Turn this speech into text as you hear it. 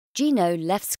Gino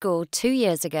left school 2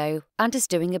 years ago and is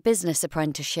doing a business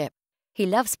apprenticeship. He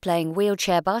loves playing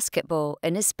wheelchair basketball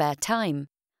in his spare time.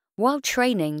 While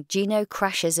training, Gino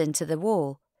crashes into the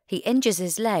wall. He injures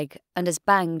his leg and has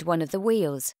banged one of the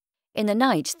wheels. In the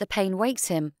night, the pain wakes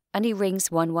him and he rings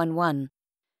 111.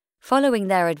 Following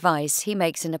their advice, he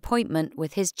makes an appointment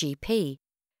with his GP.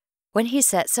 When he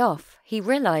sets off, he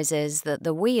realizes that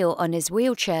the wheel on his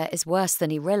wheelchair is worse than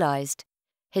he realized.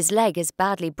 His leg is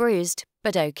badly bruised,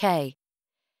 but okay.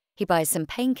 He buys some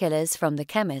painkillers from the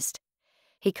chemist.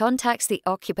 He contacts the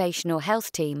occupational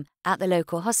health team at the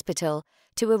local hospital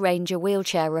to arrange a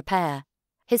wheelchair repair.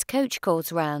 His coach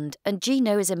calls round and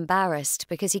Gino is embarrassed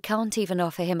because he can't even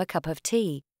offer him a cup of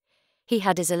tea. He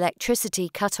had his electricity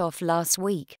cut off last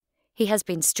week. He has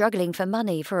been struggling for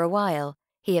money for a while.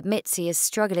 He admits he is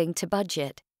struggling to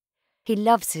budget. He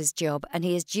loves his job and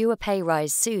he is due a pay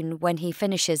rise soon when he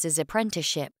finishes his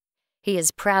apprenticeship. He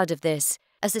is proud of this,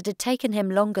 as it had taken him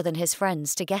longer than his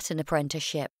friends to get an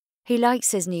apprenticeship. He likes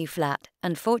his new flat,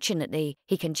 and fortunately,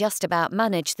 he can just about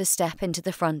manage the step into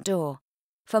the front door.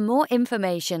 For more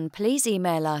information, please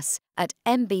email us at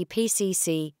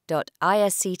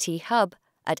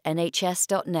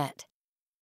mbpcc.iscthub@nhs.net.